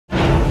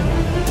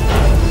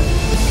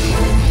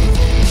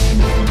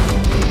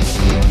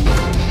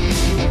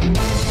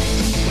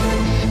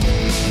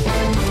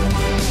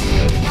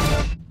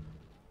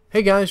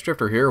Hey guys,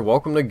 Drifter here.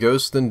 Welcome to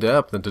Ghost in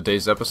Depth. In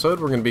today's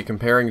episode, we're going to be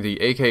comparing the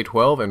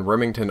AK12 and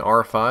Remington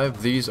R5.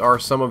 These are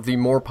some of the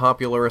more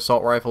popular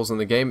assault rifles in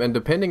the game, and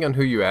depending on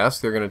who you ask,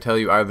 they're going to tell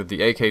you either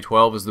the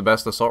AK12 is the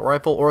best assault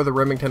rifle or the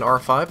Remington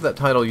R5. That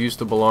title used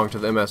to belong to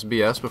the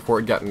MSBS before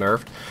it got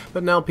nerfed,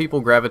 but now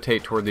people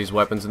gravitate toward these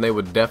weapons, and they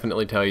would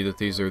definitely tell you that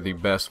these are the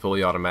best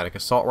fully automatic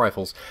assault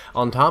rifles.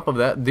 On top of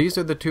that, these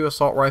are the two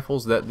assault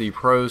rifles that the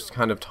pros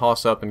kind of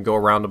toss up and go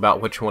around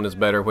about which one is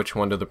better, which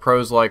one do the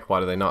pros like,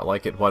 why do they not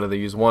like it, why do they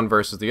use one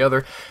versus the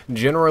other.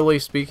 Generally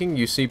speaking,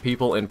 you see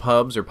people in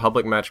pubs or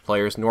public match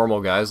players,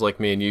 normal guys like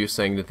me and you,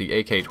 saying that the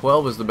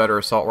AK12 is the better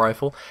assault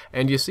rifle,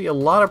 and you see a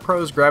lot of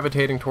pros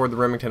gravitating toward the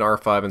Remington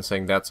R5 and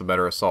saying that's a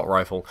better assault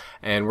rifle.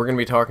 And we're going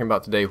to be talking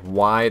about today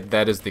why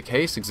that is the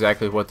case,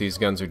 exactly what these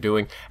guns are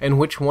doing, and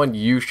which one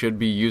you should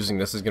be using.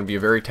 This is going to be a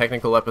very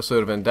technical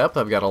episode of In Depth.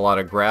 I've got a lot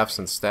of graphs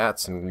and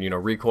stats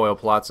and recoil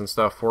plots and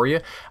stuff for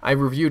you.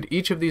 I've reviewed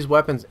each of these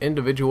weapons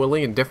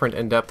individually in different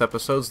in-depth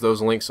episodes.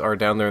 Those links are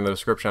down there in the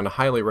description. I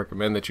highly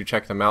recommend that you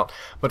check them out.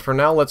 But for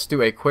now, let's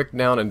do a quick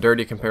down and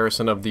dirty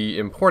comparison of the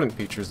important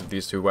features of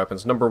these two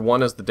weapons. Number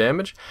one is the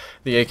damage.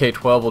 The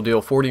AK-12 will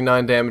deal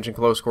 49 damage in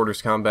close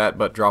quarters combat,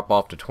 but drop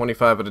off to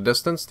 25 at a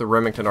distance. The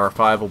Remington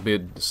R5 will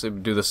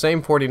do the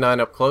same 49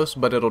 up close,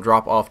 but it'll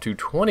drop off to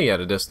 20 at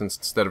a distance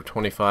instead of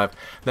 25.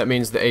 That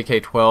means the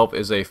AK-12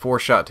 is a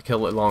 4-shot to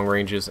kill at long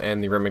ranges,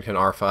 and the Remington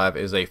R5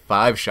 is a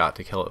 5-shot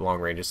to kill at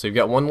long ranges. So you've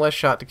got one less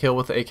shot to kill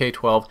with the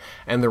AK-12,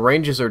 and the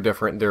ranges are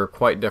different. They're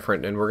quite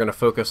different, and we're going to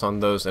focus on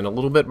those in a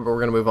little bit, but we're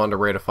going to move on to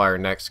rate of fire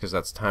next because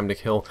that's time to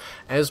kill.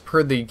 As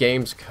per the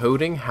game's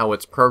coding, how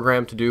it's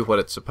programmed to do what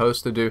it's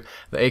supposed to do,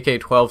 the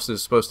AK-12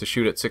 is supposed to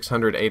shoot at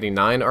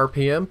 689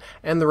 RPM,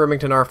 and the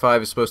Remington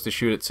R5 is supposed to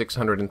shoot at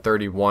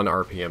 631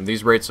 RPM.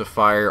 These rates of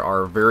fire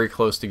are very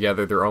close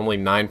together. They're only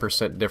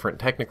 9% different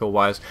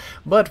technical-wise,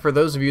 but for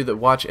those of you that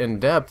watch In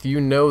Depth,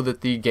 you know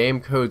that the game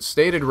code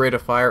stated rate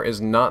of fire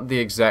is not the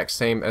exact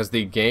same as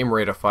the game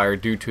rate of fire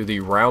due to the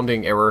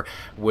rounding error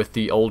with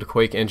the old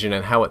Quake engine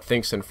and how it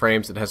thinks in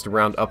frames. It has to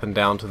round up and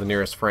down to the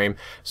nearest frame.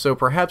 So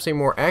perhaps a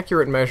more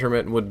accurate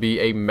measurement would be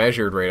a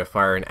measured rate of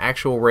fire, an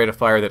actual rate of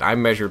fire that I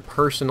measured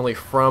personally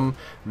from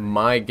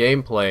my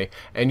gameplay.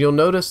 And you'll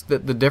notice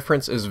that the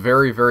difference is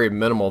very, very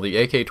minimal. The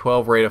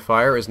AK-12 rate of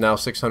fire is now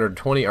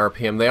 620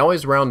 RPM. They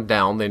always round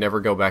down. They never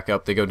go back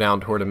up. They go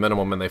down toward a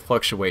minimum and they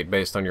fluctuate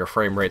based on your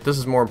frame rate. This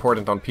is more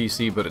important on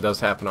PC, but it does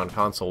happen on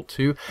console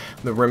too.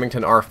 The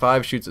Remington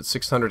R5 shoots at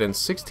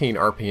 616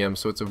 RPM,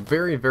 so it's a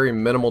very, very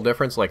minimal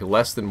difference, like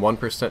less than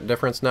 1%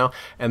 difference now,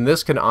 and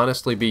this can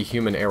honestly be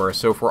human error.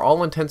 So for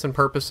all intents and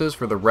purposes,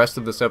 for the rest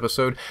of this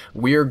episode,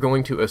 we are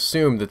going to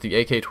assume that the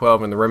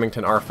AK-12 and the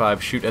Remington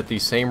R5 shoot at the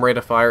same rate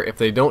of fire. If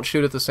they don't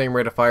shoot at the same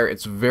rate of fire,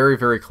 it's very,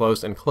 very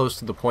close, and close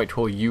to the point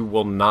where you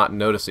will not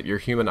notice it. Your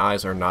human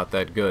eyes are not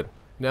that good.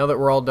 Now that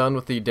we're all done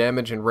with the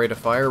damage and rate of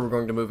fire, we're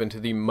going to move into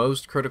the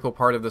most critical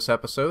part of this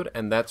episode,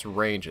 and that's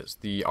ranges.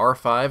 The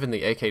R5 and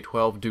the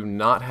AK-12 do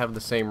not have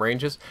the same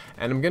ranges,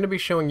 and I'm going to be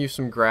showing you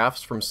some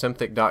graphs from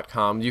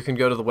Simthic.com. You can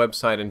go to the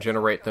website and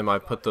generate them. I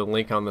put the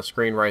link on the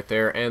screen right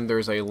there, and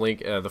there's a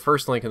link, the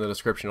first link in the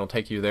description will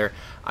take you there.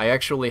 I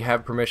actually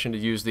have permission to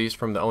use these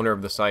from the owner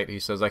of the site. He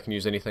says I can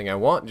use anything I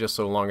want, just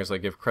so long as I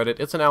give credit.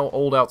 It's an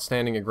old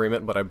outstanding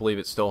agreement, but I believe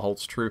it still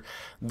holds true.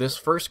 This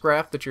first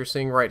graph that you're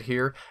seeing right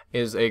here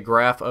is a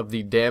graph of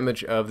the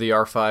damage of the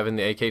R5 and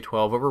the AK-12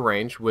 over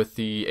range, with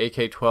the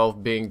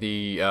AK-12 being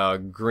the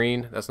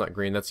green, that's not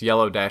green, that's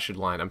yellow dashed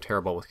line. I'm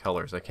terrible with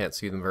colors, I can't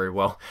see them very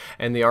well,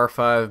 and the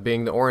R5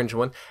 being the orange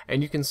one.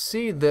 And you can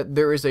see that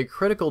there is a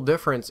critical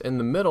difference in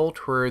the middle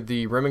to where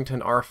the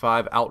Remington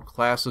R5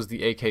 outclasses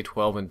the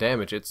AK-12 in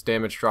damage. Its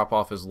damage drop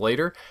off is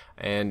later,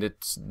 and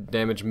its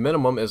damage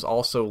minimum is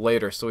also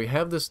later. So we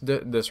have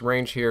this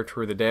range here to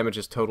where the damage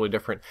is totally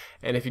different.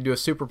 And if you do a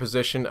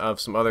superposition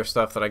of some other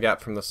stuff that I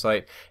got from the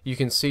site, you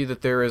can see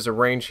that there is a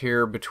range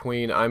here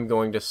between, I'm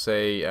going to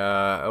say,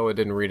 oh, it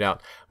didn't read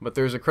out, but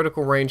there's a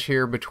critical range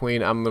here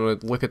between, I'm going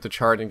to look at the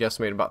chart and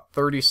guesstimate about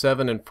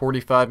 37 and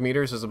 45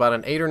 meters. There's about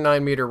an 8 or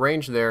 9 meter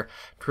range there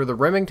to where the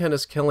Remington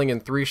is killing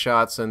in 3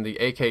 shots and the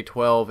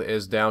AK-12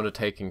 is down to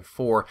taking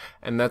 4,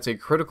 and that's a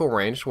critical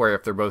range where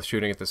if they're both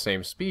shooting at the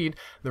same speed,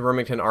 the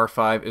Remington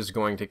R5 is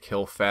going to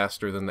kill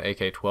faster than the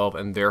AK-12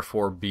 and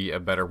therefore be a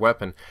better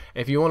weapon.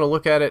 If you want to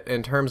look at it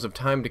in terms of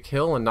time to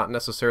kill and not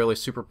necessarily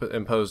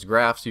superimposed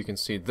graphs, you can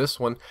see this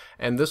one,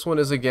 and this one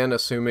is again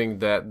assuming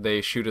that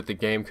they shoot at the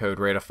game code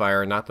rate of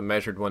fire and not the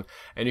measured one.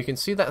 And you can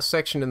see that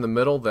section in the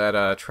middle, that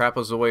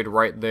trapezoid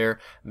right there,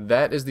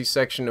 that is the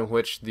section in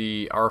which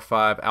the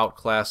R5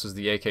 outclasses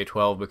the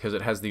AK-12 because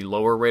it has the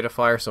lower rate of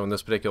fire. So in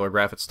this particular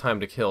graph, it's time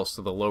to kill,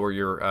 so the lower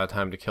your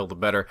time to kill, the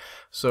better.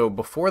 So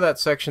before that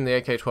section, the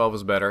AK-12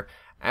 is better.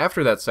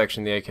 After that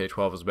section, the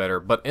AK12 is better,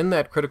 but in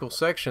that critical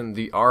section,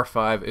 the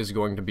R5 is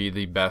going to be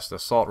the best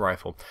assault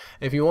rifle.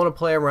 If you want to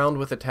play around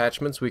with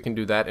attachments, we can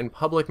do that. In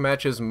public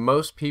matches,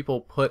 most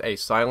people put a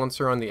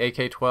silencer on the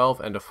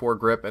AK12 and a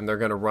foregrip, and they're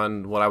going to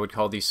run what I would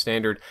call the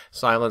standard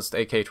silenced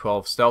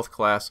AK12 stealth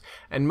class,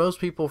 and most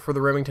people for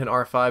the Remington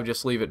R5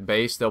 just leave it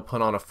base. They'll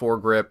put on a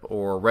foregrip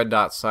or red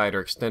dot sight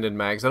or extended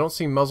mags. I don't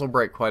see muzzle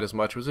brake quite as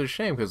much, which is a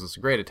shame because it's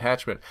a great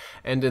attachment,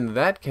 and in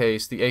that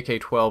case, the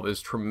AK12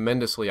 is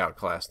tremendously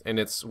outclassed, and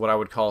it's what I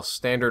would call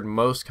standard,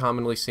 most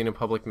commonly seen in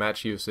public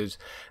match usage.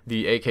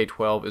 The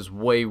AK12 is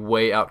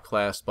way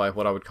outclassed by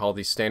what I would call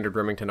the standard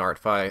Remington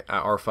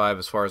R5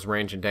 as far as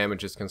range and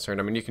damage is concerned.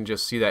 I mean, you can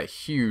just see that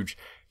huge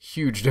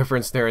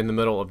difference there in the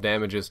middle of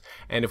damages,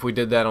 and if we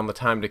did that on the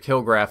time to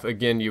kill graph,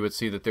 again you would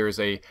see that there is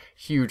a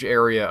huge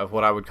area of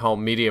what I would call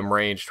medium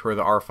range where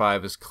the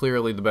R5 is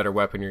clearly the better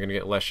weapon. You're going to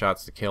get less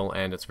shots to kill,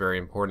 and it's very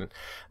important.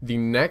 The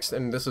next,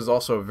 and this is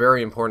also a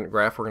very important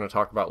graph we're going to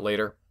talk about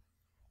later,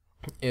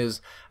 is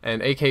an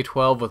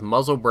AK12 with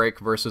muzzle brake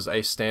versus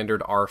a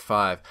standard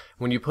R5.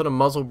 When you put a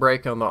muzzle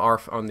brake on the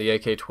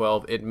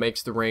AK12, it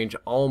makes the range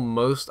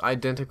almost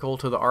identical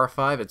to the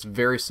R5. It's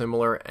very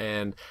similar,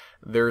 and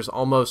there's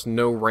almost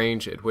no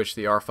range at which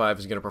the R5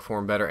 is going to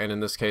perform better, and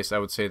in this case I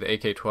would say the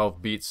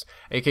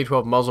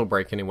AK12 muzzle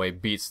brake anyway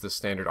beats the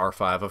standard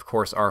R5. Of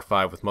course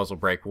R5 with muzzle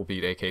brake will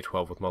beat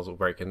AK12 with muzzle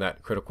brake in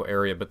that critical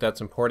area, but that's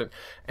important.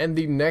 And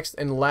the next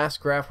and last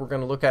graph we're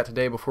going to look at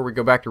today before we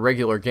go back to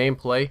regular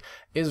gameplay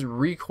is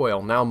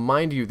recoil. Now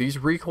mind you, these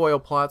recoil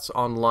plots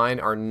online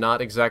are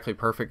not exactly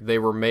perfect. They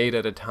were made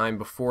at a time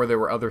before there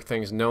were other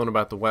things known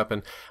about the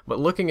weapon, but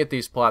looking at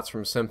these plots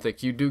from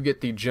Simthic, you do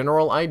get the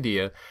general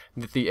idea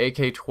that the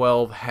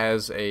AK12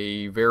 has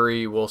a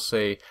very, we'll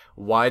say,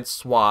 wide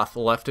swath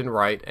left and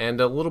right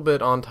and a little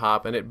bit on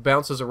top, and it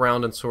bounces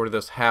around in sort of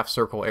this half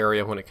circle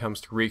area when it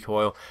comes to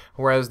recoil,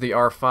 whereas the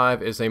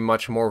R5 is a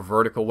much more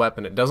vertical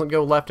weapon. It doesn't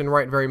go left and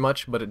right very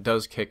much, but it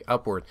does kick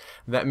upward.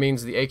 That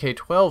means the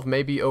AK12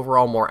 may be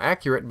overall more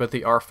accurate, but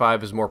the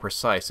R5 is more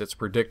precise. It's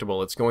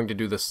predictable. It's going to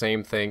do the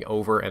same thing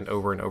over and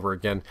over and over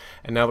again.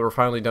 And now that we're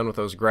finally done with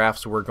those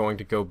graphs, we're going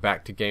to go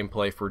back to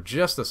gameplay for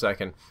just a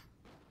second.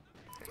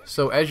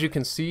 So as you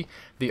can see,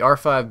 the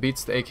R5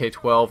 beats the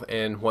AK12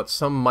 in what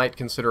some might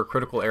consider a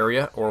critical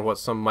area, or what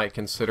some might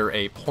consider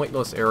a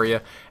pointless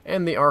area,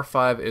 and the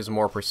R5 is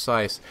more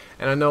precise.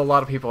 And I know a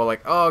lot of people are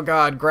like, oh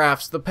god,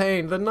 graphs, the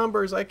pain, the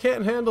numbers, I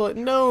can't handle it,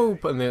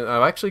 nope! And then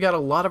I've actually got a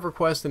lot of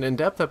requests in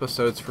in-depth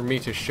episodes for me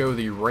to show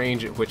the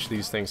range at which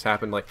these things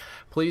happen. Like,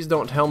 please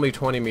don't tell me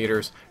 20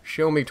 meters,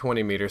 show me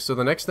 20 meters. So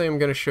the next thing I'm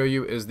going to show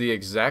you is the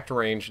exact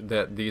range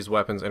that these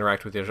weapons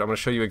interact with each other. I'm going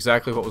to show you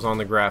exactly what was on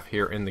the graph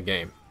here in the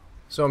game.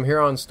 So I'm here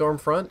on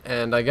Stormfront,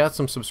 and I got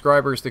some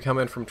subscribers to come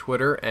in from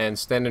Twitter and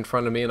stand in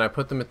front of me, and I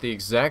put them at the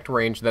exact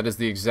range. That is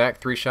the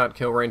exact 3-shot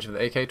kill range of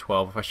the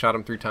AK-12. If I shot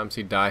him 3 times,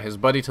 he'd die. His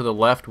buddy to the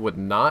left would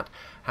not.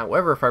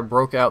 However, if I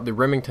broke out the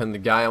Remington, the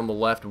guy on the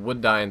left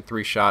would die in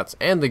 3 shots,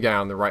 and the guy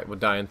on the right would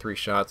die in 3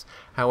 shots.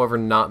 However,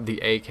 not the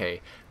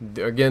AK.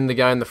 Again, the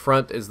guy in the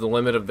front is the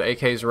limit of the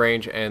AK's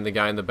range, and the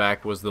guy in the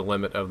back was the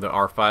limit of the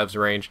R5's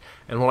range.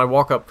 And when I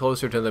walk up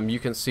closer to them, you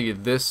can see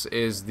this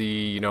is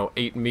the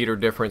 8-meter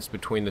difference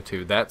between the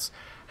two. That's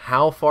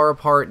how far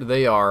apart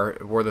they are,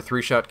 where the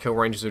 3-shot kill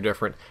ranges are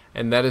different,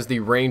 and that is the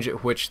range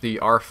at which the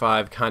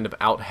R5 kind of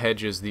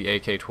out-hedges the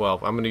AK-12.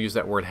 I'm going to use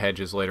that word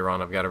hedges later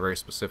on. I've got a very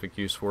specific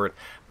use for it,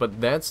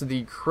 but that's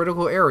the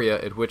critical area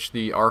at which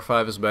the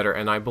R5 is better,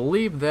 and I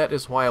believe that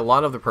is why a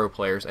lot of the pro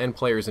players and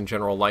players in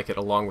general like it,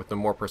 along with the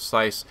more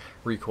precise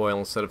recoil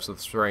instead of the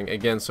string.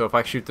 Again, so if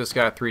I shoot this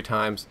guy 3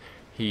 times,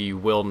 he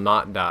will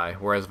not die,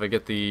 whereas if I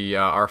get the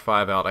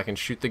R5 out, I can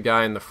shoot the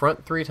guy in the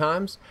front 3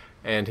 times,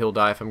 and he'll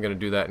die if I'm going to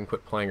do that and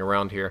quit playing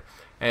around here.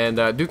 And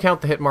do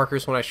count the hit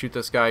markers when I shoot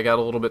this guy. I got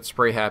a little bit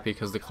spray happy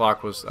because the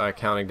clock was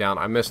counting down.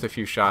 I missed a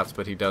few shots,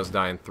 but he does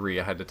die in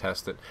 3. I had to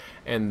test it.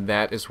 And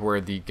that is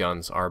where the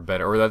guns are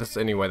better. Or that's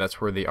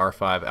where the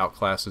R5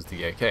 outclasses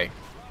the AK.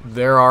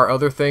 There are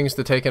other things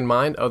to take in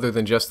mind other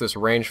than just this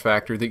range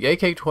factor. The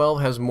AK-12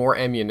 has more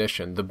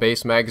ammunition. The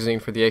base magazine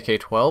for the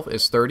AK-12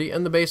 is 30,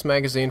 and the base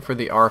magazine for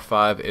the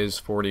R5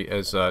 is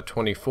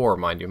 24,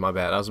 mind you, my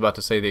bad. I was about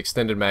to say the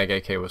extended mag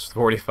AK was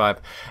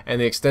 45,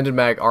 and the extended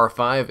mag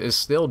R5 is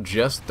still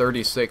just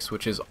 36,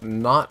 which is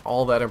not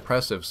all that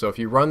impressive. So if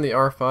you run the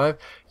R5,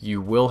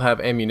 you will have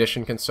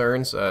ammunition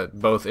concerns,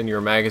 both in your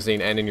magazine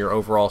and in your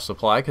overall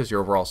supply, because your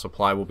overall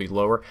supply will be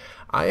lower.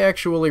 I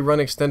actually run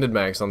extended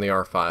mags on the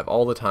R5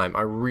 all the time.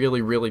 I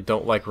really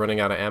don't like running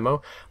out of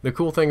ammo. The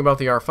cool thing about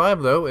the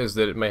R5 though is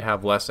that it may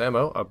have less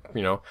ammo.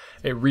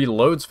 It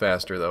reloads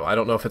faster though. I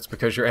don't know if it's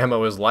because your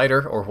ammo is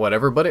lighter or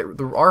whatever, but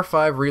the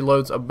R5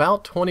 reloads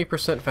about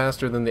 20%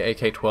 faster than the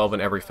AK-12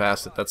 in every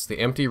facet. That's the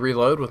empty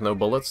reload with no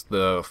bullets,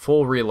 the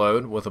full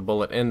reload with a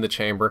bullet in the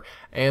chamber,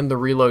 and the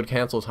reload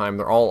cancel time.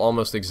 They're all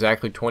almost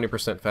exactly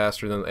 20%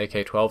 faster than the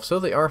AK-12, so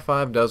the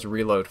R5 does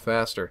reload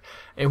faster.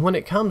 And when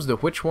it comes to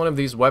which one of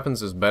these weapons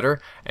guns is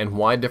better and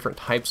why different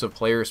types of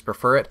players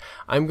prefer it.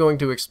 I'm going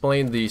to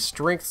explain the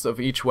strengths of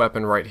each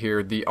weapon right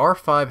here. The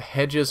R5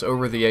 hedges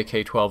over the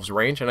AK12's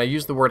range, and I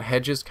use the word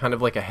hedges kind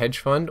of like a hedge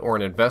fund or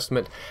an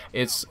investment.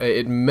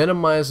 It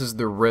minimizes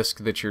the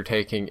risk that you're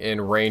taking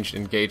in ranged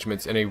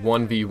engagements in a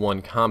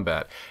 1v1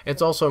 combat.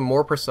 It's also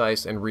more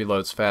precise and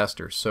reloads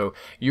faster. So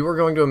you are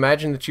going to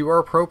imagine that you are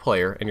a pro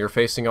player and you're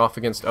facing off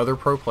against other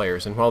pro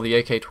players, and while the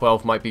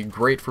AK12 might be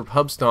great for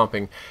pub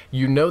stomping,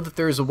 you know that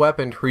there's a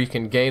weapon where you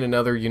can gain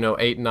another,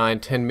 8, 9,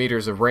 10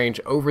 meters of range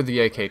over the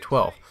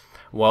AK12.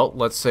 Well,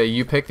 let's say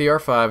you pick the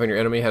R5 and your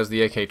enemy has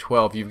the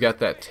AK12. You've got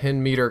that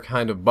 10 meter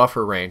kind of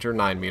buffer range, or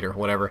 9 meter,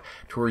 whatever,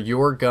 to where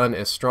your gun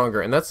is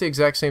stronger. And that's the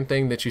exact same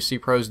thing that you see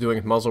pros doing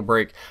with muzzle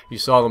brake. You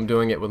saw them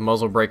doing it with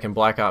muzzle brake in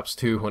Black Ops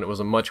 2 when it was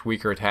a much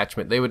weaker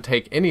attachment. They would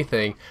take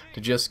anything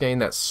to just gain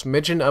that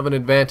smidgen of an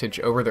advantage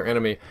over their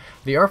enemy.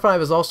 The R5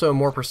 is also a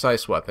more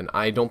precise weapon.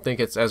 I don't think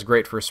it's as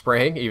great for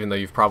spraying, even though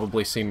you've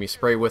probably seen me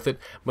spray with it.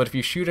 But if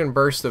you shoot in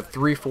bursts of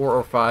 3, 4,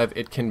 or 5,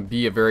 it can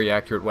be a very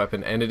accurate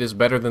weapon, and it is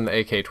better than the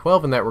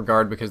AK12 in that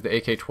regard, because the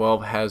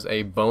AK12 has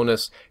a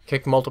bonus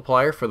kick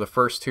multiplier for the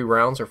first 2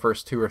 rounds, or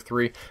first 2 or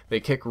 3. They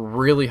kick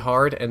really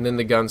hard, and then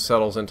the gun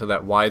settles into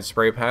that wide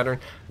spray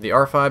pattern. The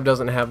R5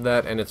 doesn't have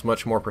that, and it's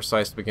much more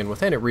precise to begin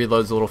with, and it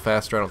reloads a little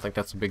faster. I don't think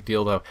that's a big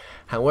deal though.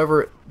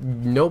 However,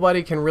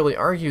 nobody can really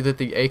argue that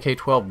the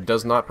AK12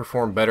 does not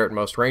perform better at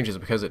most ranges,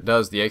 because it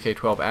does. The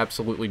AK12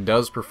 absolutely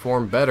does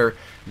perform better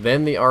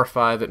than the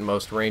R5 at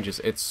most ranges.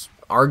 It's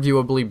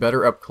arguably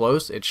better up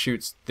close. It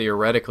shoots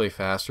theoretically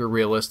faster.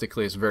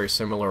 Realistically, it's very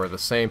similar or the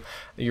same.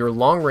 Your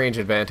long range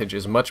advantage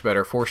is much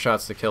better. 4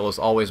 shots to kill is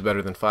always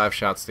better than 5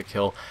 shots to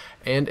kill.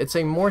 And it's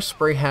a more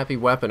spray happy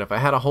weapon. If I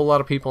had a whole lot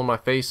of people in my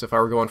face, if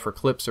I were going for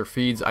clips or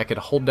feeds, I could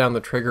hold down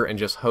the trigger and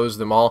just hose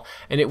them all,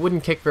 and it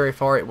wouldn't kick very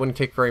far, it wouldn't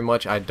kick very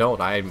much. I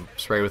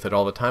spray with it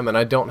all the time, and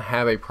I don't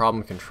have a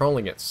problem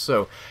controlling it.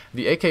 So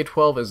the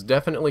AK12 is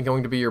definitely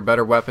going to be your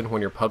better weapon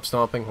when you're pub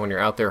stomping, when you're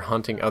out there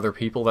hunting other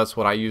people. That's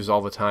what I use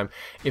all the time.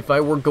 If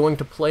I were going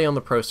to play on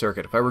the pro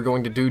circuit, if I were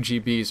going to do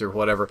GBs or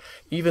whatever,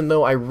 even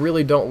though I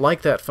really don't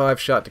like that 5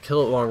 shot to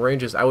kill at long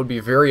ranges, I would be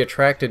very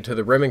attracted to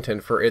the Remington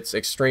for its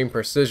extreme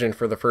precision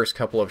for the first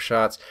couple of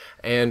shots,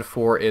 and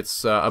for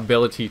its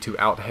ability to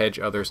out-hedge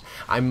others.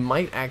 I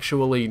might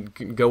actually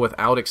go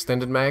without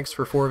extended mags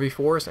for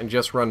 4v4s and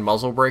just run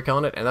muzzle brake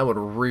on it, and that would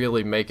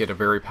really make it a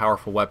very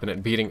powerful weapon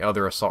at beating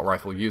other assault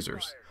rifle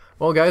users.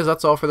 Well guys,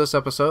 that's all for this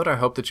episode. I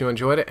hope that you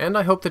enjoyed it, and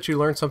I hope that you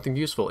learned something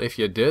useful. If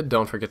you did,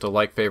 don't forget to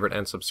like, favorite,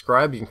 and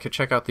subscribe. You can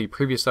check out the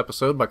previous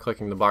episode by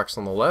clicking the box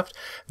on the left.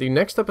 The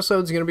next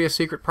episode is going to be a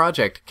secret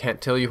project.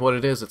 Can't tell you what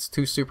it is. It's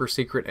too super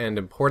secret and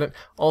important.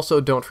 Also,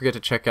 don't forget to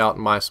check out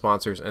my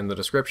sponsors in the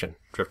description.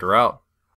 Drifter out.